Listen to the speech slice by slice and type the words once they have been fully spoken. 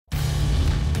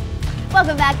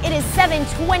Welcome back. It is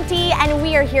 7:20 and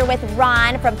we are here with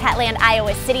Ron from Petland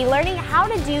Iowa City learning how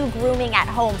to do grooming at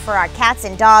home for our cats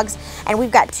and dogs. And we've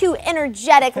got two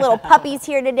energetic little puppies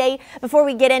here today. Before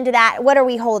we get into that, what are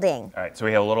we holding? All right, so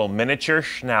we have a little miniature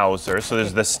schnauzer. So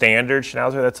there's the standard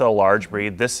schnauzer, that's a large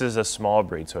breed. This is a small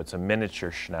breed, so it's a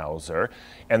miniature schnauzer.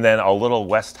 And then a little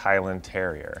West Highland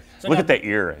Terrier. So look at that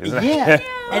ear, isn't it? Yeah.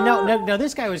 And no,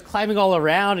 this guy was climbing all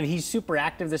around and he's super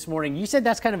active this morning. You said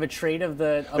that's kind of a trait of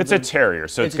the... It's a terrier,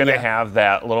 so it's going to have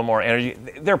that little more energy.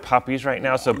 They're puppies right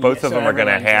now, so both of them are going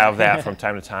to have that from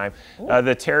time to time.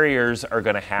 The terriers are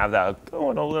going to have that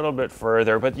going a little bit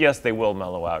further, but yes, they will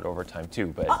mellow out over time too.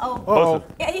 But both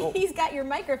of Yeah, he's got your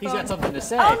microphone. He's got something to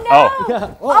say. Oh no!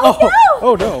 Yeah.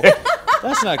 Oh no!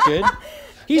 That's not good.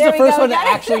 He's There the we first go, one to got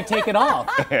it. actually take it off.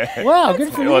 Wow,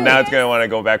 good for you. Well, now it's going to want to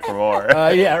go back for more.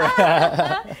 Yeah,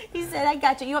 right. He said, I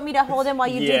got you. You want me to hold him while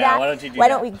you do Yeah, that? why don't you do Why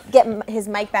that? don't we get his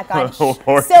mic back on? So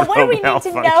Or what do we need to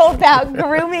malfunction. know about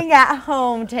grooming at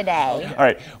home today? All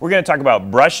right, we're going to talk about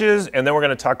brushes, and then we're going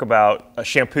to talk about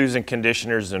shampoos and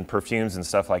conditioners and perfumes and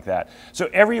stuff like that. So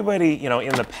everybody, you know,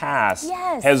 in the past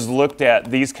has looked at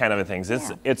these kind of things.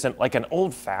 It's like an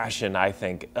old-fashioned, I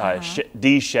think,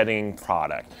 de-shedding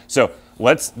product. So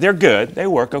they're good, they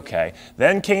work okay.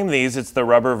 Then came these, it's the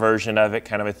rubber version of it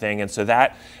kind of a thing, and so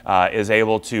that is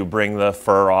able to bring the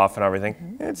fur off and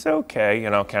everything. It's okay,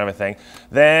 you know, kind of a thing.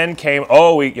 Then came,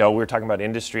 we were talking about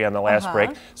industry on the last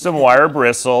break, some wire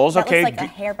bristles. That Okay, looks like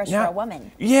a hairbrush for a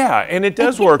woman. Yeah, and it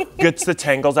does work, gets the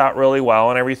tangles out really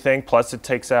well and everything, plus it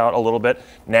takes out a little bit.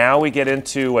 Now we get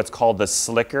into what's called the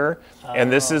slicker,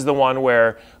 and this is the one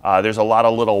where there's a lot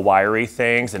of little wiry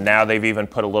things, and now they've even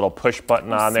put a little push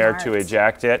button on there to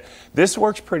eject it. This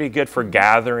works pretty good for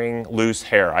gathering loose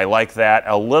hair. I like that.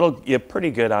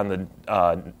 Pretty good on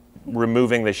the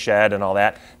removing the shed and all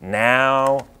that.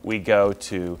 Now we go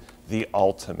to the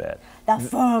ultimate. The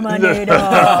Furminator.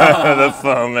 The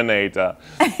Furminator.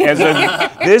 And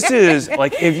so this is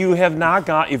like if you have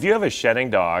a shedding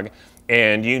dog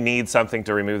and you need something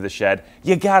to remove the shed,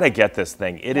 you gotta get this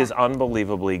thing. It is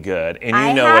unbelievably good, and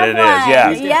you know what it is.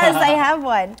 Yeah. Yes, I have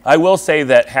one. I will say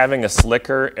that having a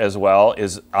slicker as well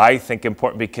is, I think,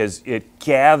 important because it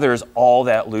gathers all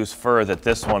that loose fur that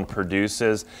this one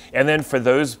produces. And then for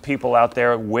those people out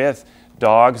there with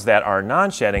dogs that are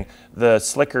non-shedding, the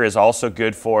slicker is also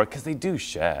good for it because they do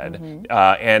shed,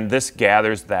 and this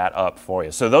gathers that up for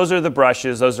you. So those are the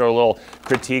brushes. Those are little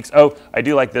critiques. Oh, I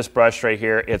do like this brush right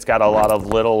here. It's got a lot of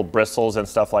little bristles and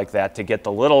stuff like that to get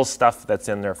the little stuff that's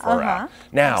in their fur out.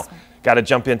 Now, got to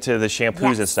jump into the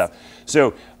shampoos and stuff.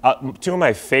 So two of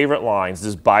my favorite lines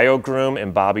is BIO-GROOM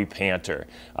and Bobbi Panter.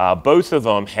 Both of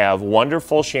them have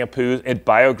wonderful shampoos. At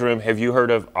BIO-GROOM, have you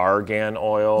heard of argan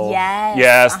oil? Yes.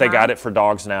 Yes, they got it for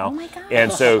dogs now. Oh my gosh.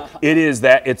 And so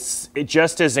it's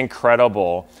just as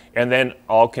incredible. And then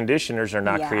all conditioners are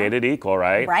not created equal,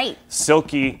 right? Right.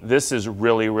 Silky, this is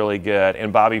really, really good.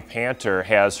 And Bobbi Panter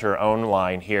has her own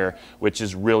line here, which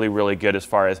is really, really good as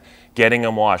far as getting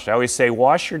them washed. I always say,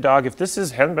 wash your dog, if this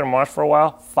hasn't been washed for a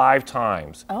while, 5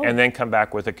 times. And then come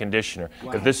back with a conditioner.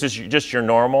 If this is just your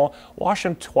normal, wash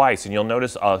them twice and you'll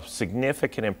notice a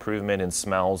significant improvement in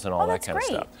smells and all that kind of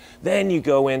stuff. Then you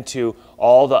go into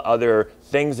all the other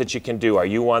things that you can do. Are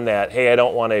you one that, hey, I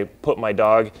don't want to put my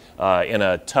dog in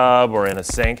a tub or in a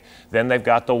sink? Then they've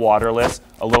got the waterless.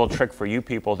 A little trick for you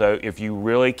people though, if you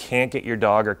really can't get your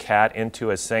dog or cat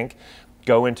into a sink,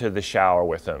 go into the shower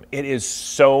with them. It is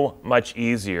so much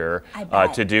easier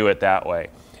to do it that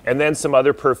way. And then some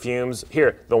other perfumes.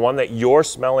 Here, the one that you're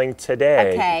smelling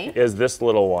today is this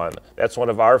little one. That's one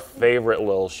of our favorite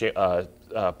little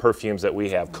perfumes that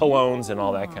we have, colognes and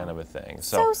all that kind of a thing.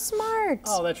 So smart.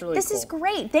 Oh, that's really cool. This is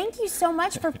great. Thank you so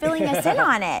much for filling us in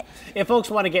on it. If folks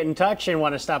want to get in touch and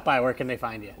want to stop by, where can they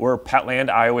find you? We're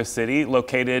Petland, Iowa City,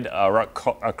 located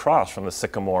across from the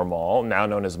Sycamore Mall, now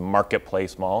known as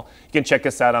Marketplace Mall. You can check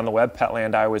us out on the web,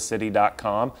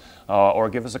 petlandiowacity.com, or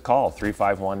give us a call,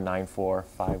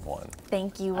 351-9451.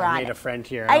 Thank you, Ron. I made a friend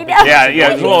here. I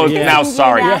know. Now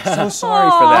sorry. So sorry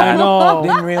for that. I know.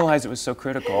 Didn't realize it was so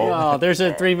critical. Oh, there's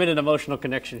a 3-minute emotional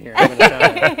connection here. I'm gonna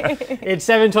tell you. It's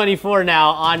 7:24 now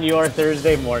on your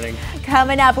Thursday morning.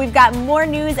 Coming up, we've got more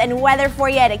news and weather for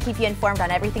you to keep you informed on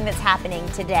everything that's happening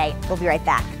today. We'll be right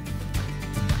back.